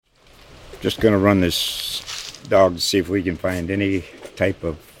Just going to run this dog to see if we can find any type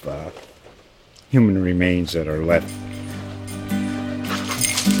of human remains that are left.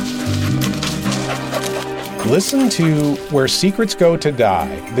 Listen to Where Secrets Go to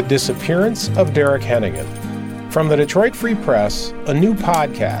Die, The Disappearance of Derek Hennigan. From the Detroit Free Press, a new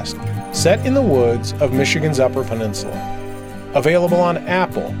podcast set in the woods of Michigan's Upper Peninsula. Available on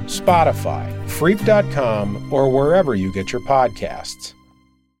Apple, Spotify, Freep.com, or wherever you get your podcasts.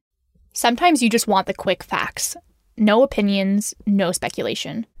 Sometimes you just want the quick facts. No opinions, no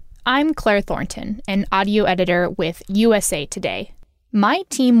speculation. I'm Claire Thornton, an audio editor with USA Today. My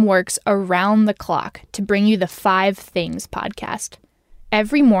team works around the clock to bring you the 5 Things podcast.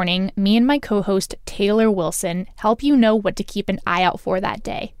 Every morning, me and my co-host Taylor Wilson help you know what to keep an eye out for that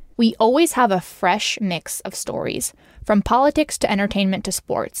day. We always have a fresh mix of stories, from politics to entertainment to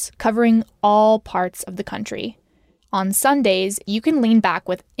sports, covering all parts of the country. On Sundays, you can lean back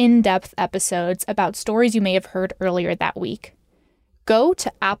with in-depth episodes about stories you may have heard earlier that week. Go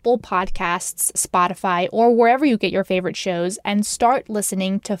to Apple Podcasts, Spotify, or wherever you get your favorite shows and start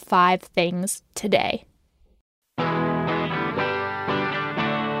listening to 5 Things today.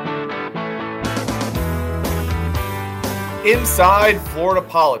 Inside Florida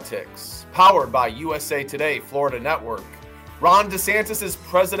Politics, powered by USA Today Florida Network. Ron DeSantis'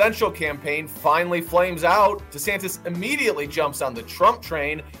 presidential campaign finally flames out. DeSantis immediately jumps on the Trump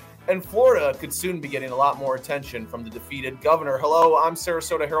train, and Florida could soon be getting a lot more attention from the defeated governor. Hello, I'm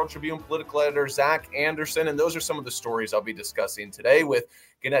Sarasota Herald Tribune political editor Zach Anderson, and those are some of the stories I'll be discussing today with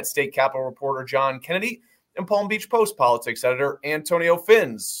Gannett State Capitol reporter John Kennedy and Palm Beach Post politics editor Antonio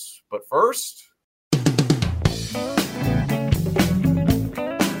Fins. But first...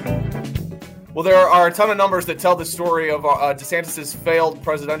 Well, there are a ton of numbers that tell the story of DeSantis' failed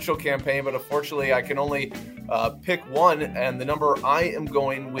presidential campaign, but unfortunately I can only pick one, and the number I am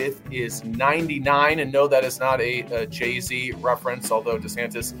going with is 99, and no, that is not a Jay-Z reference, although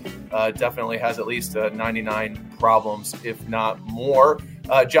DeSantis definitely has at least 99 problems, if not more.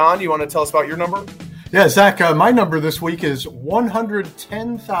 John, you want to tell us about your number? Yeah, Zach, my number this week is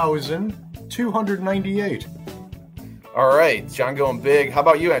 110,298. All right, John going big. How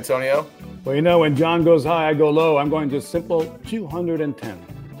about you, Antonio? Well, you know, when John goes high, I go low. I'm going to simple 210.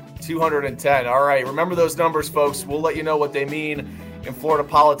 210. All right. Remember those numbers, folks. We'll let you know what they mean in Florida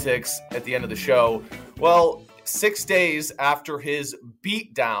politics at the end of the show. Well, 6 days after his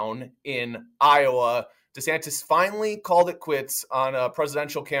beatdown in Iowa, DeSantis finally called it quits on a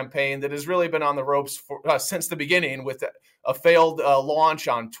presidential campaign that has really been on the ropes since the beginning, with a failed launch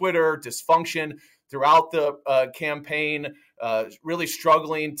on Twitter, dysfunction throughout the campaign, really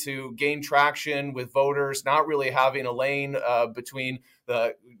struggling to gain traction with voters, not really having a lane between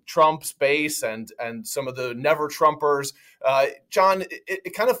the Trump's base and some of the never Trumpers. John,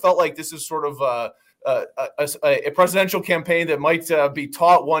 it kind of felt like this is sort of a presidential campaign that might be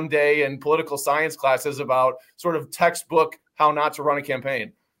taught one day in political science classes about sort of textbook how not to run a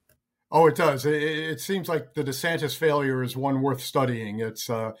campaign. Oh, it does. It seems like the DeSantis failure is one worth studying. It's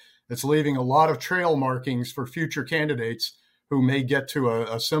leaving a lot of trail markings for future candidates who may get to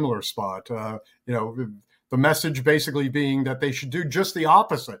a similar spot. The message basically being that they should do just the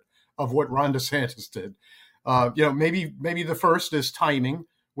opposite of what Ron DeSantis did. Maybe the first is timing.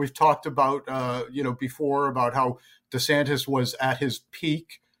 We've talked about, before about how DeSantis was at his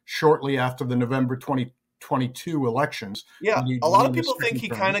peak shortly after the November 2022 elections. Yeah, a lot of people think he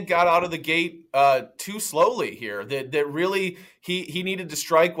kind of got out of the gate too slowly here, that really he needed to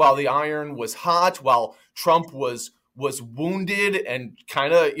strike while the iron was hot, while Trump was wounded, and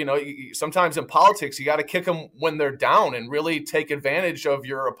kind of, sometimes in politics, you got to kick them when they're down and really take advantage of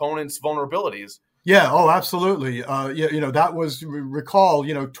your opponent's vulnerabilities. Yeah. Oh, absolutely. That was, recall,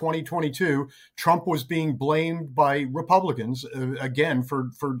 2022, Trump was being blamed by Republicans again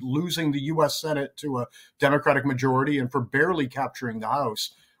for losing the U.S. Senate to a Democratic majority and for barely capturing the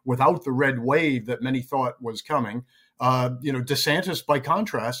House without the red wave that many thought was coming. DeSantis, by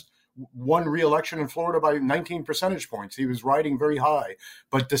contrast, won re-election in Florida by 19 percentage points. He was riding very high,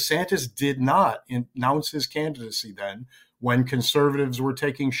 but DeSantis did not announce his candidacy then when conservatives were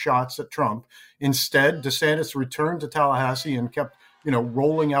taking shots at Trump. Instead, DeSantis returned to Tallahassee and kept,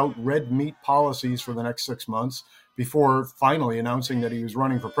 rolling out red meat policies for the next 6 months before finally announcing that he was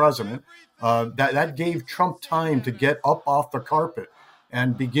running for president. That gave Trump time to get up off the carpet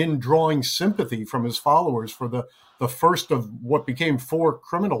and begin drawing sympathy from his followers for the first of what became 4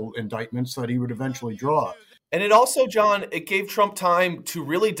 criminal indictments that he would eventually draw. And it also, John, it gave Trump time to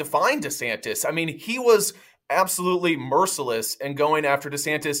really define DeSantis. I mean, he was absolutely merciless in going after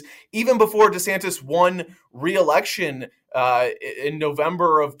DeSantis. Even before DeSantis won re-election in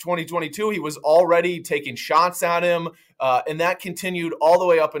November of 2022, he was already taking shots at him. And that continued all the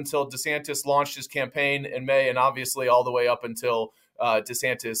way up until DeSantis launched his campaign in May, and obviously all the way up until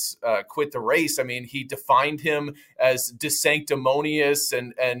DeSantis quit the race. I mean, he defined him as desanctimonious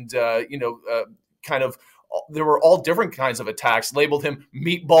and kind of, there were all different kinds of attacks, labeled him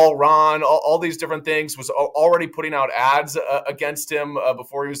Meatball Ron, all these different things, was already putting out ads against him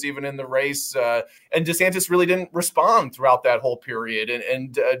before he was even in the race. And DeSantis really didn't respond throughout that whole period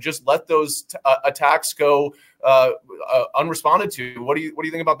and just let those attacks go unresponded to. What do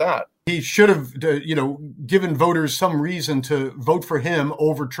you think about that? He should have, given voters some reason to vote for him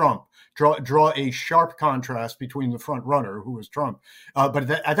over Trump. Draw a sharp contrast between the front runner, who was Trump. But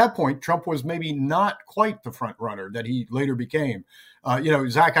at that point, Trump was maybe not quite the front runner that he later became.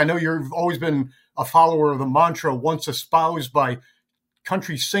 Zach, I know you've always been a follower of the mantra once espoused by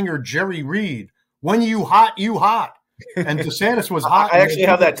country singer Jerry Reed: "When you hot, you hot." And DeSantis was hot. I actually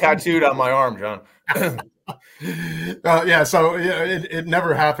have that tattooed on my arm, John. It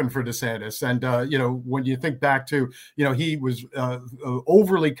never happened for DeSantis. And, when you think back to, he was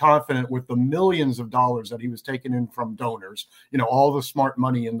overly confident with the millions of dollars that he was taking in from donors, all the smart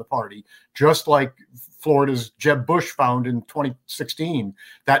money in the party, just like Florida's Jeb Bush found in 2016.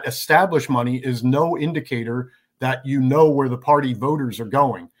 That established money is no indicator that where the party voters are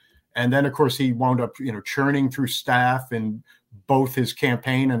going. And then, of course, he wound up, churning through staff in both his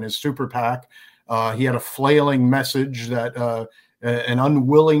campaign and his super PAC. He had a flailing message that an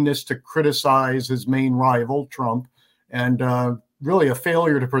unwillingness to criticize his main rival, Trump, and really a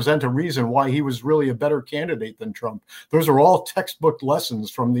failure to present a reason why he was really a better candidate than Trump. Those are all textbook lessons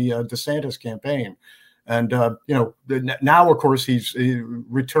from the DeSantis campaign. And, now, of course, he's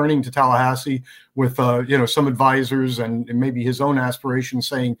returning to Tallahassee with, some advisors and maybe his own aspirations,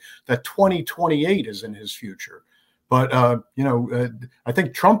 saying that 2028 is in his future. But, I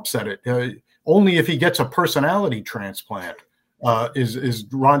think Trump said it. Only if he gets a personality transplant is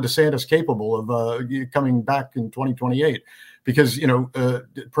Ron DeSantis capable of coming back in 2028. Because,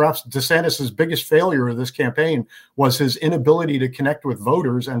 perhaps DeSantis's biggest failure of this campaign was his inability to connect with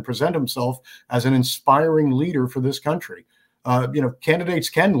voters and present himself as an inspiring leader for this country.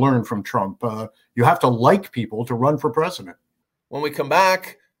 Candidates can learn from Trump. You have to like people to run for president. When we come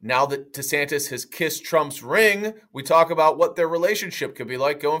back, now that DeSantis has kissed Trump's ring, we talk about what their relationship could be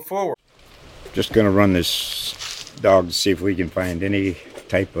like going forward. Just going to run this dog to see if we can find any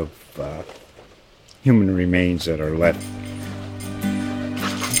type of human remains that are left.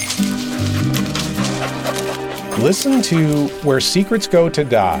 Listen to Where Secrets Go to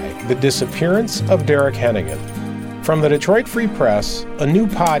Die, The Disappearance of Derek Hennigan. From the Detroit Free Press, a new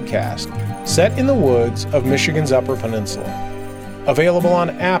podcast set in the woods of Michigan's Upper Peninsula. Available on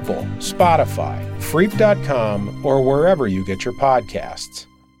Apple, Spotify, Freep.com, or wherever you get your podcasts.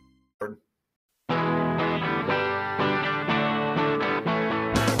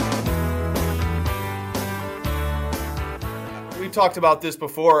 Talked about this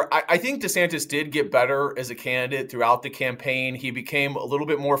before. I think DeSantis did get better as a candidate throughout the campaign. He became a little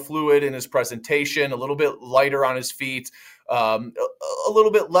bit more fluid in his presentation, a little bit lighter on his feet, a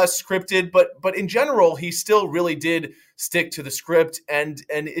little bit less scripted, but in general, he still really did stick to the script, and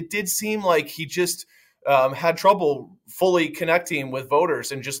it did seem like he just had trouble fully connecting with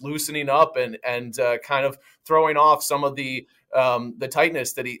voters and just loosening up and kind of throwing off some of the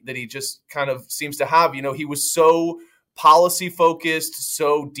tightness that he just kind of seems to have. He was so policy focused,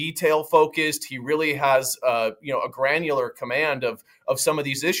 so detail focused. He really has a granular command of some of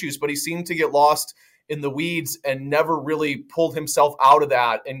these issues, but he seemed to get lost in the weeds and never really pulled himself out of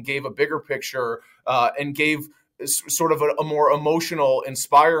that and gave a bigger picture and gave sort of a more emotional,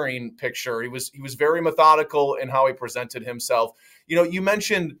 inspiring picture. He was very methodical in how he presented himself. You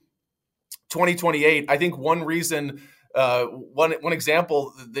mentioned 2028. I think one reason, one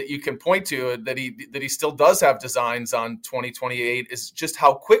example that you can point to that he still does have designs on 2028 is just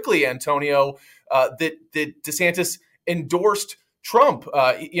how quickly, Antonio, that DeSantis endorsed Trump.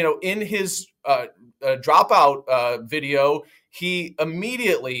 In his dropout video, he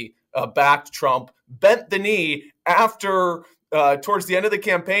immediately backed Trump, bent the knee after. Towards the end of the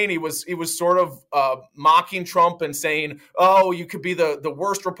campaign, he was sort of mocking Trump and saying, "Oh, you could be the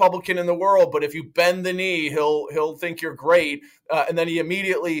worst Republican in the world, but if you bend the knee, he'll think you're great." And then he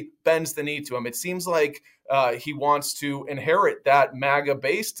immediately bends the knee to him. It seems like he wants to inherit that MAGA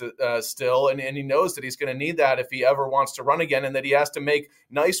base still, and he knows that he's going to need that if he ever wants to run again, and that he has to make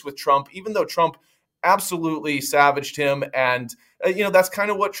nice with Trump, even though Trump absolutely savaged him. And that's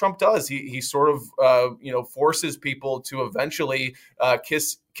kind of what Trump does. He sort of forces people to eventually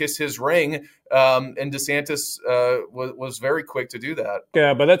kiss kiss his ring. And DeSantis was very quick to do that.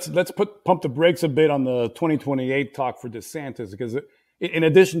 Yeah, but let's pump the brakes a bit on the 2028 talk for DeSantis, because in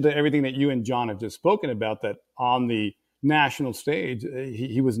addition to everything that you and John have just spoken about, that on the national stage,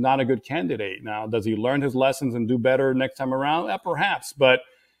 he was not a good candidate. Now, does he learn his lessons and do better next time around? Perhaps, but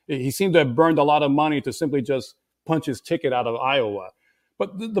he seemed to have burned a lot of money to simply just punch his ticket out of Iowa.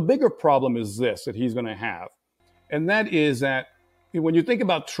 But the bigger problem is this that he's going to have, and that is that when you think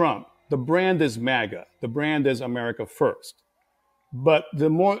about Trump, the brand is MAGA. The brand is America First. But the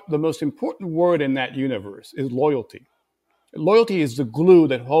most important word in that universe is loyalty. Loyalty is the glue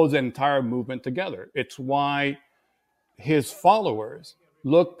that holds the entire movement together. It's why his followers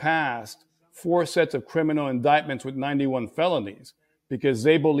look past 4 sets of criminal indictments with 91 felonies, because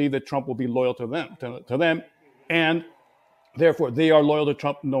they believe that Trump will be loyal to them, and therefore they are loyal to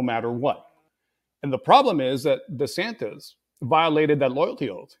Trump no matter what. And the problem is that DeSantis violated that loyalty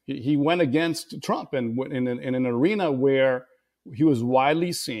oath. He went against Trump in an arena where he was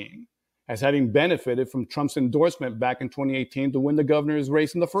widely seen as having benefited from Trump's endorsement back in 2018 to win the governor's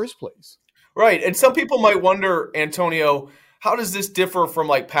race in the first place. Right. And some people might wonder, Antonio, how does this differ from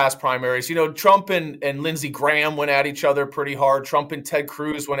like past primaries? You know, Trump and Lindsey Graham went at each other pretty hard. Trump and Ted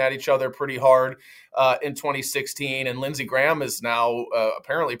Cruz went at each other pretty hard in 2016. And Lindsey Graham is now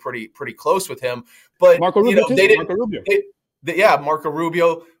apparently pretty close with him. But Marco Rubio, they didn't. Marco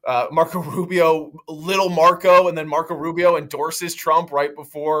Rubio. Marco Rubio, little Marco, and then Marco Rubio endorses Trump right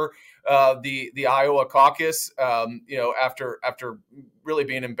before the Iowa caucus. After really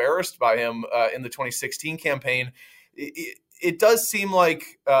being embarrassed by him in the 2016 campaign. It does seem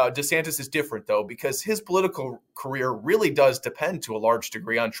like DeSantis is different, though, because his political career really does depend to a large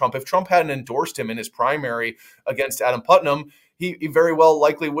degree on Trump. If Trump hadn't endorsed him in his primary against Adam Putnam, he very well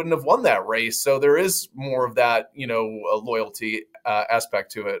likely wouldn't have won that race. So there is more of that, loyalty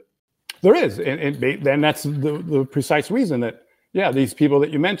aspect to it. There is. And that's the precise reason that, these people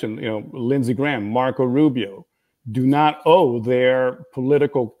that you mentioned, Lindsey Graham, Marco Rubio, do not owe their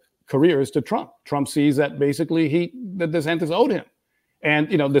political careers to Trump. Trump sees that basically that DeSantis owed him. And,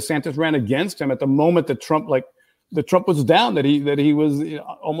 DeSantis ran against him at the moment that Trump was down, that he was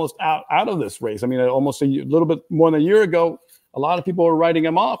almost out of this race. I mean, almost a little bit more than a year ago, a lot of people were writing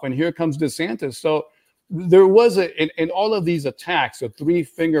him off, and here comes DeSantis. So there was in all of these attacks, a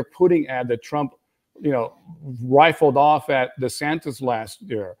 3-finger pudding ad that Trump, rifled off at DeSantis last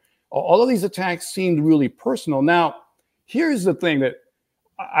year. All of these attacks seemed really personal. Now, here's the thing that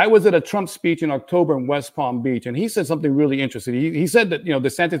I was at a Trump speech in October in West Palm Beach, and he said something really interesting. He said that,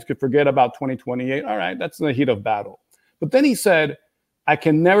 DeSantis could forget about 2028. All right, that's in the heat of battle. But then he said, I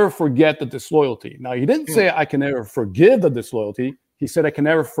can never forget the disloyalty. Now, he didn't say I can never forgive the disloyalty. He said I can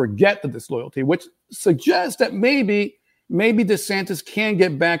never forget the disloyalty, which suggests that maybe DeSantis can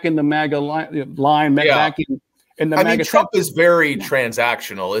get back in the MAGA line back in the MAGA. Trump is very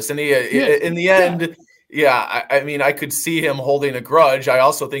transactional, isn't he? In the end, I could see him holding a grudge. I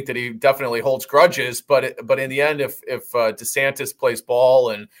also think that he definitely holds grudges, but in the end, if DeSantis plays ball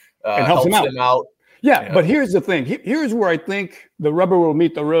and helps him out. But here's the thing. Here's where I think the rubber will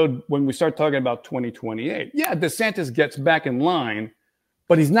meet the road when we start talking about 2028. DeSantis gets back in line,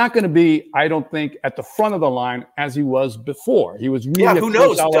 but he's not going to be, I don't think, at the front of the line as he was before. He was really who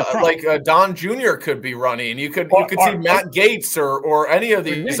knows? Don Jr. could be running. You could see Matt Gaetz or any of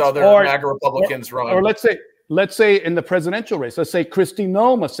these other MAGA Republicans run. Or let's say in the presidential race, let's say Kristi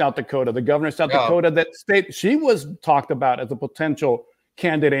Noem of South Dakota, the governor of South Dakota, that state, she was talked about as a potential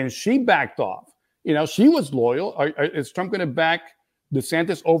candidate, and she backed off. She was loyal. Is Trump going to back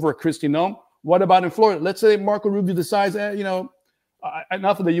DeSantis over Kristi Noem? What about in Florida? Let's say Marco Rubio decides,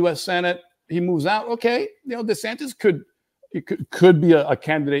 enough of the U.S. Senate, he moves out. Okay, DeSantis could be a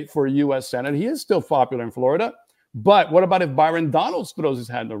candidate for a U.S. Senate. He is still popular in Florida. But what about if Byron Donalds throws his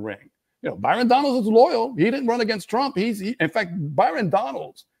hat in the ring? Byron Donalds is loyal. He didn't run against Trump. In fact, Byron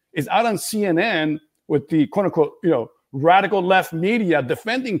Donalds is out on CNN with the quote unquote, radical left media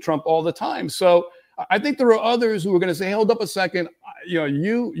defending Trump all the time. So I think there are others who are going to say, hey, hold up a second.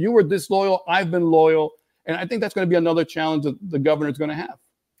 You were disloyal. I've been loyal. And I think that's going to be another challenge that the governor is going to have.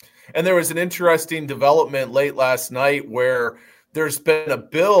 And there was an interesting development late last night where there's been a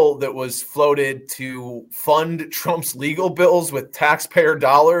bill that was floated to fund Trump's legal bills with taxpayer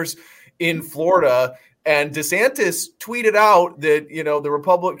dollars in Florida. And DeSantis tweeted out that, the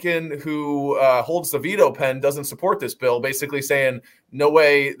Republican who holds the veto pen doesn't support this bill, basically saying no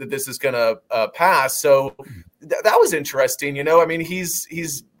way that this is going to pass. So that was interesting.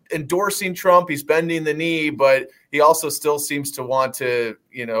 He's endorsing Trump. He's bending the knee, but he also still seems to want to,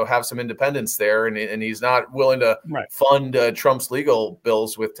 have some independence there. And he's not willing to fund Trump's legal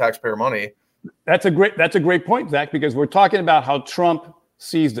bills with taxpayer money. That's a great point, Zach, because we're talking about how Trump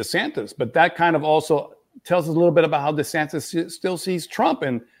sees DeSantis, but that kind of also tells us a little bit about how DeSantis still sees Trump.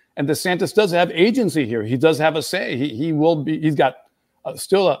 And DeSantis does have agency here. He does have a say. He's got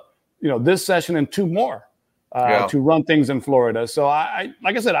this session and 2 more to run things in Florida. So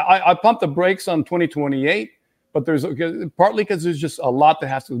like I said, I pumped the brakes on 2028, but partly because there's just a lot that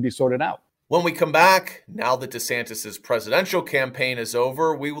has to be sorted out. When we come back, now that DeSantis's presidential campaign is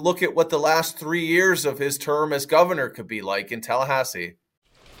over, we look at what the last 3 years of his term as governor could be like in Tallahassee.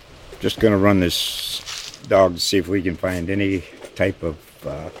 Just going to run this dog to see if we can find any type of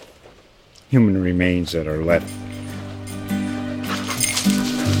human remains that are left.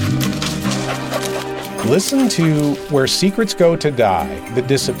 Listen to Where Secrets Go to Die, The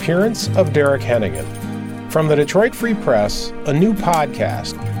Disappearance of Derek Hennigan. From the Detroit Free Press, a new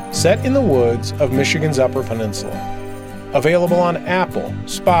podcast set in the woods of Michigan's Upper Peninsula. Available on Apple,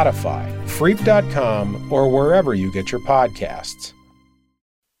 Spotify, Freep.com, or wherever you get your podcasts.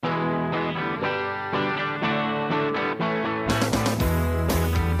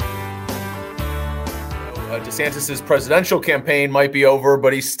 DeSantis's presidential campaign might be over,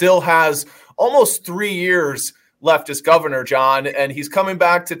 but he still has almost 3 years left as governor, John, and he's coming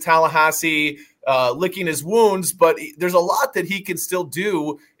back to Tallahassee, licking his wounds, but there's a lot that he can still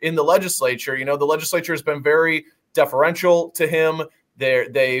do in the legislature. The legislature has been very deferential to him.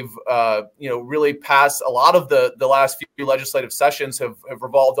 They've really passed a lot of the last few legislative sessions have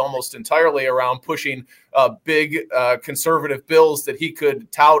revolved almost entirely around pushing big conservative bills that he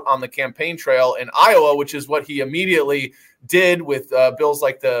could tout on the campaign trail in Iowa, which is what he immediately did with bills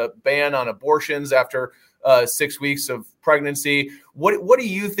like the ban on abortions after 6 weeks of pregnancy. What do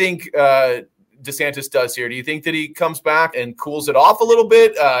you think DeSantis does here? Do you think that he comes back and cools it off a little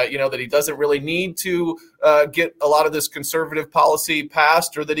bit, that he doesn't really need to get a lot of this conservative policy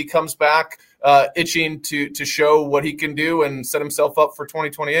passed, or that he comes back itching to show what he can do and set himself up for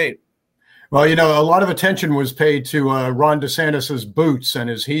 2028? Well, a lot of attention was paid to Ron DeSantis's boots and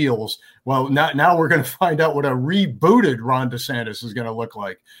his heels. Well, now we're going to find out what a rebooted Ron DeSantis is going to look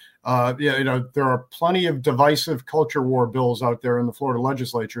like. There are plenty of divisive culture war bills out there in the Florida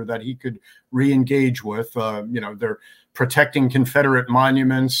legislature that he could re-engage with. They're protecting Confederate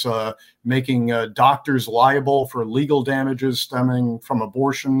monuments, making doctors liable for legal damages stemming from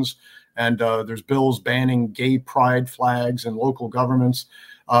abortions. And there's bills banning gay pride flags in local governments.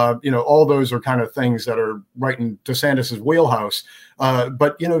 All those are kind of things that are right in DeSantis's wheelhouse.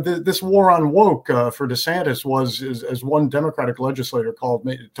 But this war on woke for DeSantis was, as one Democratic legislator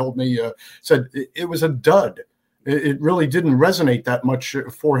said it was a dud. It really didn't resonate that much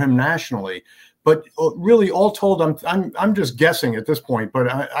for him nationally. But really, all told, I'm just guessing at this point. But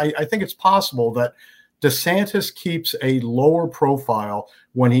I think it's possible that DeSantis keeps a lower profile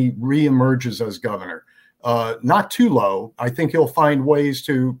when he reemerges as governor. Not too low. I think he'll find ways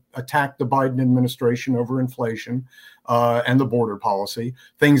to attack the Biden administration over inflation and the border policy,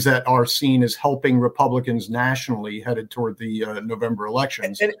 things that are seen as helping Republicans nationally headed toward the November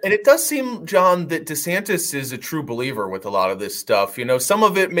elections. And it does seem, John, that DeSantis is a true believer with a lot of this stuff. Some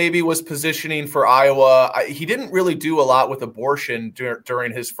of it maybe was positioning for Iowa. He didn't really do a lot with abortion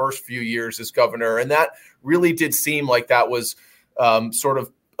during his first few years as governor. And that really did seem like that was sort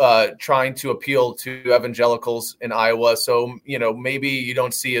of trying to appeal to evangelicals in Iowa. So, maybe you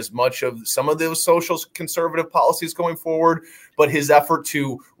don't see as much of some of those social conservative policies going forward, but his effort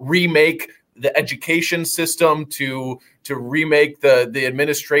to remake the education system, to remake the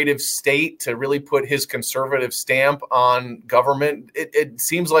administrative state, to really put his conservative stamp on government, it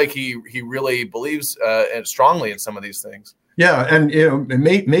seems like he really believes strongly in some of these things. Yeah, and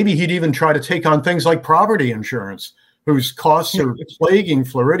maybe he'd even try to take on things like property insurance, whose costs are plaguing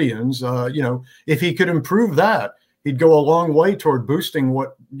Floridians. If he could improve that, he'd go a long way toward boosting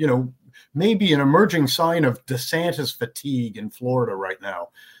what, may be an emerging sign of DeSantis fatigue in Florida right now.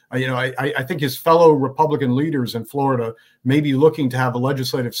 I think his fellow Republican leaders in Florida may be looking to have a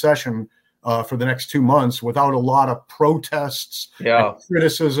legislative session for the next 2 months without a lot of protests and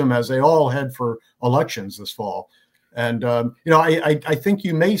criticism as they all head for elections this fall. And, I think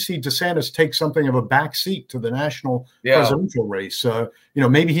you may see DeSantis take something of a backseat to the national presidential race.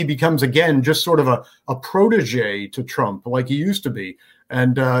 Maybe he becomes, again, just sort of a protege to Trump like he used to be.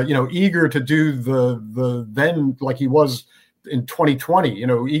 And, eager to do the then, like he was in 2020,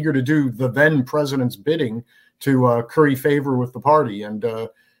 eager to do the then president's bidding to curry favor with the party. And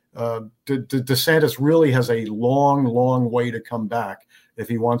DeSantis really has a long, long way to come back. if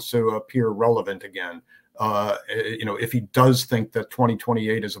he wants to appear relevant again. If he does think that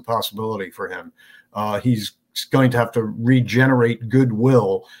 2028 is a possibility for him, he's going to have to regenerate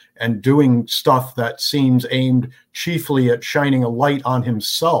goodwill, and doing stuff that seems aimed chiefly at shining a light on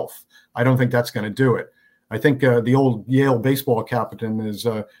himself. I don't think that's going to do it. I think the old Yale baseball captain is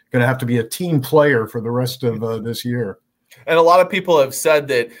going to have to be a team player for the rest of this year. And a lot of people have said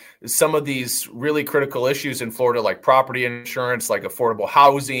that some of these really critical issues in Florida, like property insurance, like affordable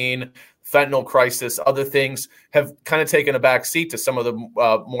housing, fentanyl crisis, other things, have kind of taken a back seat to some of the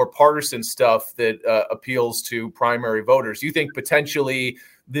more partisan stuff that appeals to primary voters. You think potentially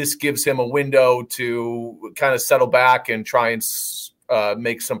this gives him a window to kind of settle back and try and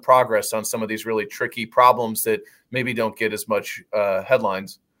make some progress on some of these really tricky problems that maybe don't get as much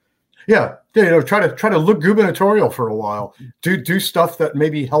headlines? Yeah, try to look gubernatorial for a while. Do stuff that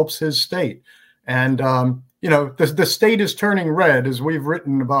maybe helps his state, and the state is turning red, as we've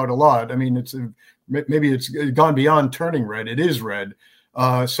written about a lot. I mean, maybe it's gone beyond turning red; it is red.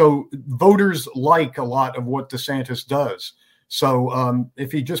 So voters like a lot of what DeSantis does. So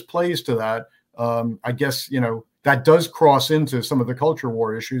if he just plays to that, I guess that does cross into some of the culture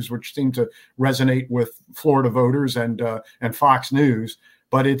war issues, which seem to resonate with Florida voters and Fox News.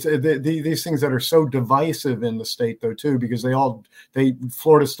 But it's these things that are so divisive in the state, though, too, because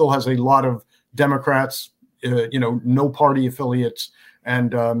Florida still has a lot of Democrats, no party affiliates,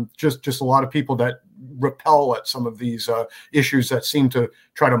 and just a lot of people that repel at some of these issues that seem to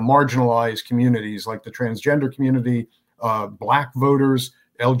try to marginalize communities like the transgender community, Black voters,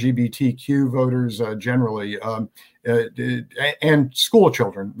 LGBTQ voters generally, and school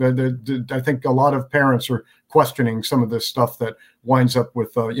children. I think a lot of parents are questioning some of this stuff that winds up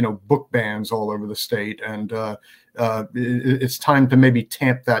with book bans all over the state, and it's time to maybe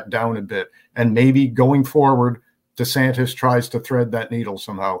tamp that down a bit. And maybe going forward, DeSantis tries to thread that needle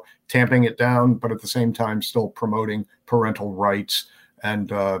somehow, tamping it down, but at the same time still promoting parental rights and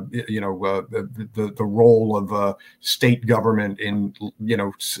the role of state government in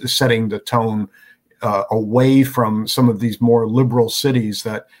setting the tone away from some of these more liberal cities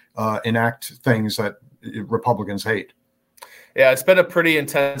that enact things that Republicans hate. Yeah, it's been a pretty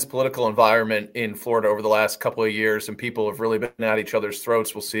intense political environment in Florida over the last couple of years, and people have really been at each other's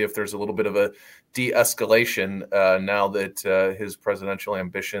throats. We'll see if there's a little bit of a de-escalation now that his presidential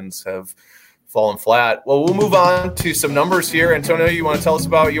ambitions have fallen flat. Well, we'll move on to some numbers here. Antonio, you want to tell us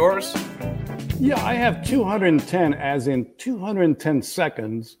about yours? Yeah, I have 210 as in 210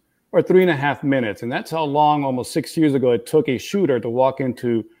 seconds or 3.5 minutes. And that's how long, almost 6 years ago, it took a shooter to walk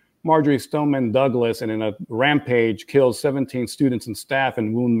into Marjorie Stoneman Douglas and in a rampage kill 17 students and staff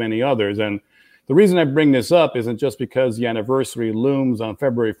and wound many others. And the reason I bring this up isn't just because the anniversary looms on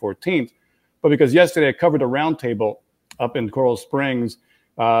February 14th, but because yesterday I covered a roundtable up in Coral Springs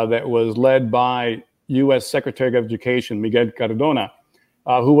that was led by U.S. Secretary of Education, Miguel Cardona,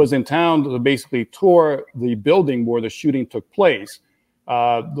 who was in town to basically tour the building where the shooting took place.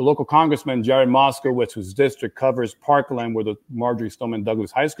 The local congressman, Jared Moskowitz, whose district covers Parkland, where the Marjorie Stoneman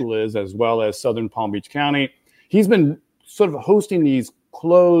Douglas High School is, as well as Southern Palm Beach County, he's been sort of hosting these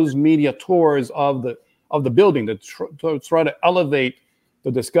closed media tours of the building to try to elevate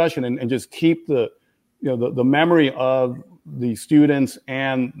the discussion and just keep the memory of the students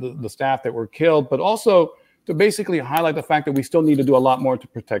and the staff that were killed, but also to basically highlight the fact that we still need to do a lot more to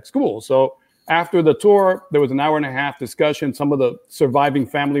protect schools. So after the tour, there was an 1.5 hour discussion. Some of the surviving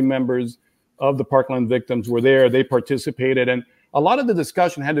family members of the Parkland victims were there. They participated. And a lot of the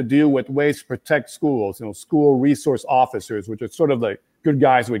discussion had to do with ways to protect schools, school resource officers, which are sort of like good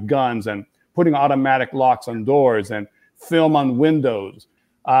guys with guns, and putting automatic locks on doors and film on windows.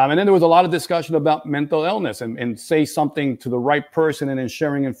 And then there was a lot of discussion about mental illness and say something to the right person and in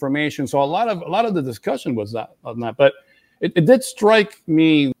sharing information. So a lot of the discussion was on that. But it did strike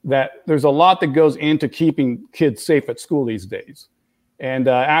me that there's a lot that goes into keeping kids safe at school these days. And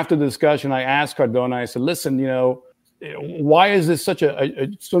after the discussion, I asked Cardona, I said, listen, why is this such a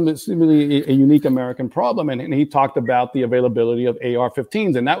seemingly a unique American problem? And he talked about the availability of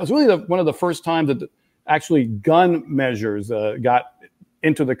AR-15s. And that was really one of the first times that actually gun measures got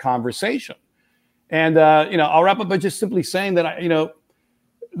into the conversation. And, I'll wrap up by just simply saying that,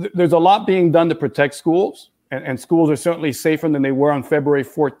 there's a lot being done to protect schools. And schools are certainly safer than they were on February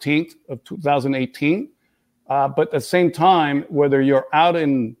 14th of 2018. But at the same time, whether you're out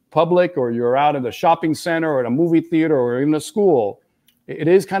in public or you're out at a shopping center or at a movie theater or in a school, it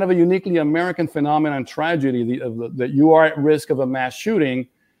is kind of a uniquely American phenomenon tragedy that you are at risk of a mass shooting.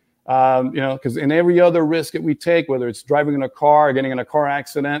 Because in every other risk that we take, whether it's driving in a car or getting in a car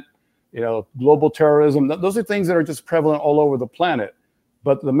accident, global terrorism, those are things that are just prevalent all over the planet.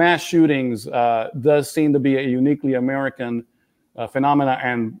 But the mass shootings does seem to be a uniquely American phenomena,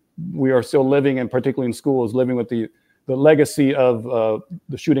 and we are still living, and particularly in schools, living with the legacy of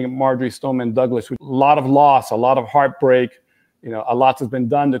the shooting of Marjorie Stoneman Douglas. A lot of loss, a lot of heartbreak. A lot has been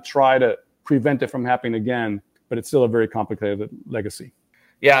done to try to prevent it from happening again, but it's still a very complicated legacy.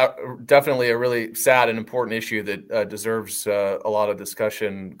 Yeah, definitely a really sad and important issue that deserves a lot of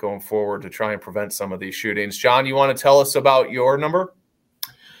discussion going forward to try and prevent some of these shootings. John, you want to tell us about your number?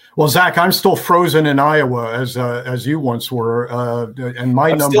 Well, Zach, I'm still frozen in Iowa as you once were, and my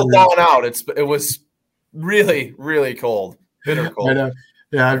number still thawing out. It was really, really cold, bitter cold.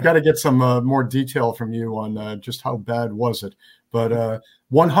 Yeah, I've got to get some more detail from you on just how bad was it. But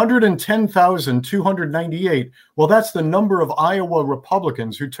 110,298. Well, that's the number of Iowa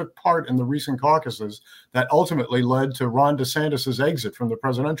Republicans who took part in the recent caucuses that ultimately led to Ron DeSantis' exit from the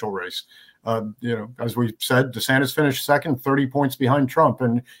presidential race. As we said, DeSantis finished second, 30 points behind Trump,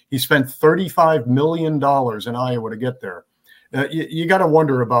 and he spent $35 million in Iowa to get there. You got to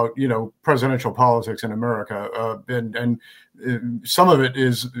wonder about, presidential politics in America. And some of it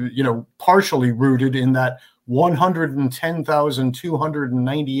is, partially rooted in that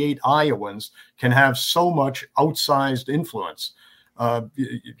 110,298 Iowans can have so much outsized influence.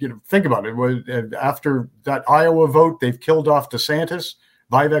 Think about it. After that Iowa vote, they've killed off DeSantis.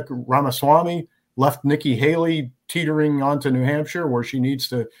 Vivek Ramaswamy left Nikki Haley teetering onto New Hampshire, where she needs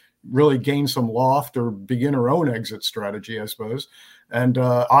to really gain some loft or begin her own exit strategy, I suppose. And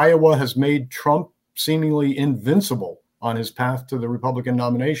Iowa has made Trump seemingly invincible on his path to the Republican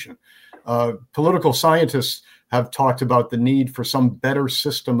nomination. Political scientists have talked about the need for some better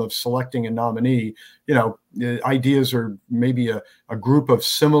system of selecting a nominee. Ideas are maybe a group of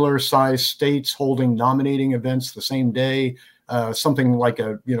similar sized states holding nominating events the same day. Something like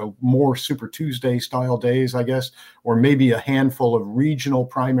more Super Tuesday style days, I guess, or maybe a handful of regional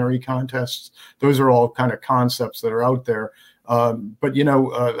primary contests. Those are all kind of concepts that are out there. But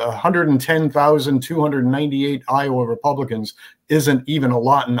 110,298 Iowa Republicans isn't even a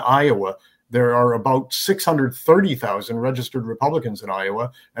lot in Iowa. There are about 630,000 registered Republicans in Iowa,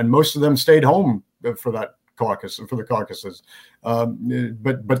 and most of them stayed home for the caucuses.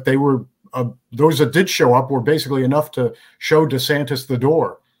 But they were. Those that did show up were basically enough to show DeSantis the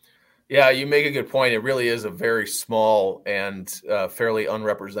door. Yeah, you make a good point. It really is a very small and fairly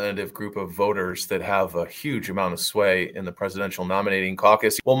unrepresentative group of voters that have a huge amount of sway in the presidential nominating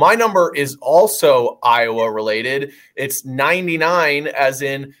caucus. Well, my number is also Iowa related. It's 99, as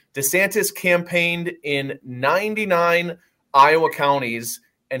in DeSantis campaigned in 99 Iowa counties,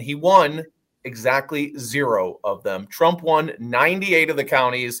 and he won exactly 0 of them. Trump won 98 of the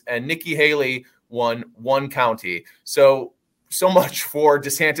counties, and Nikki Haley won 1 county. So much for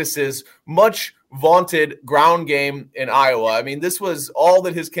DeSantis's much vaunted ground game in Iowa. I mean, this was all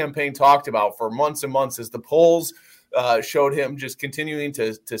that his campaign talked about for months and months, as the polls showed him just continuing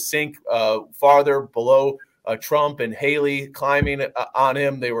to sink farther below Trump, and Haley climbing on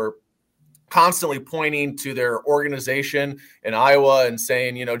him. They were constantly pointing to their organization in Iowa and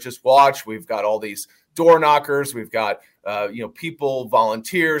saying, just watch, we've got all these door knockers. We've got, people,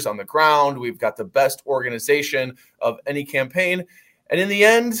 volunteers on the ground. We've got the best organization of any campaign. And in the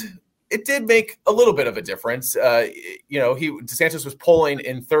end, it did make a little bit of a difference. DeSantis was polling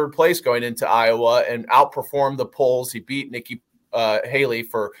in 3rd place going into Iowa and outperformed the polls. He beat Nikki Haley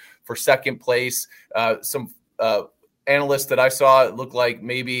for 2nd place. Some analysts that I saw, it looked like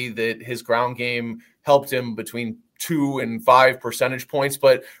maybe that his ground game helped him between 2 and 5 percentage points,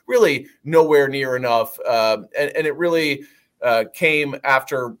 but really nowhere near enough. And it really came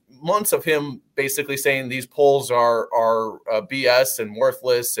after months of him basically saying these polls are BS and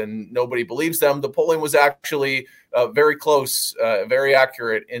worthless and nobody believes them. The polling was actually very close, very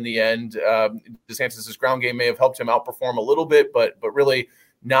accurate in the end. DeSantis' ground game may have helped him outperform a little bit, but really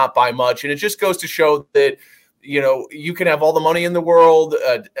not by much. And it just goes to show that, you can have all the money in the world.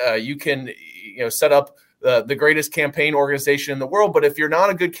 You can, set up the greatest campaign organization in the world. But if you're not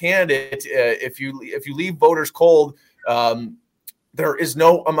a good candidate, if you leave voters cold, there is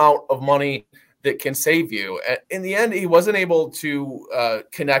no amount of money that can save you. In the end, he wasn't able to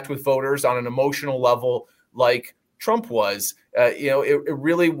connect with voters on an emotional level like Trump was. It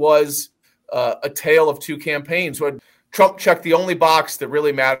really was a tale of 2 campaigns. Trump checked the only box that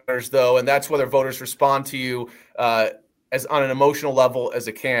really matters, though, and that's whether voters respond to you as on an emotional level as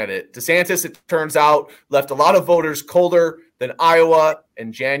a candidate. DeSantis, it turns out, left a lot of voters colder than Iowa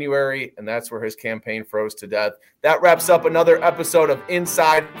in January, and that's where his campaign froze to death. That wraps up another episode of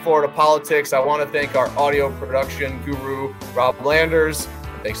Inside Florida Politics. I want to thank our audio production guru, Rob Landers.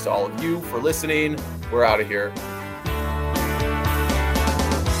 And thanks to all of you for listening. We're out of here.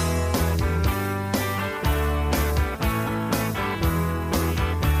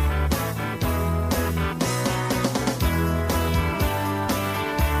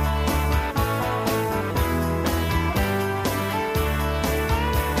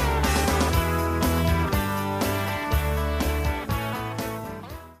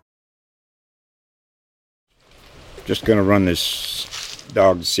 just going to run this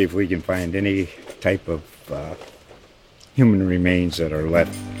dog to see if we can find any type of human remains that are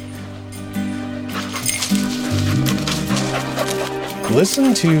left.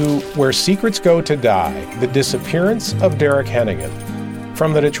 Listen to Where Secrets Go to Die, The Disappearance of Derek Hennigan.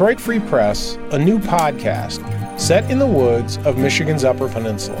 From the Detroit Free Press, a new podcast set in the woods of Michigan's Upper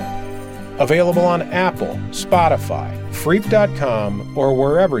Peninsula. Available on Apple, Spotify, Freep.com, or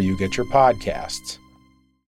wherever you get your podcasts.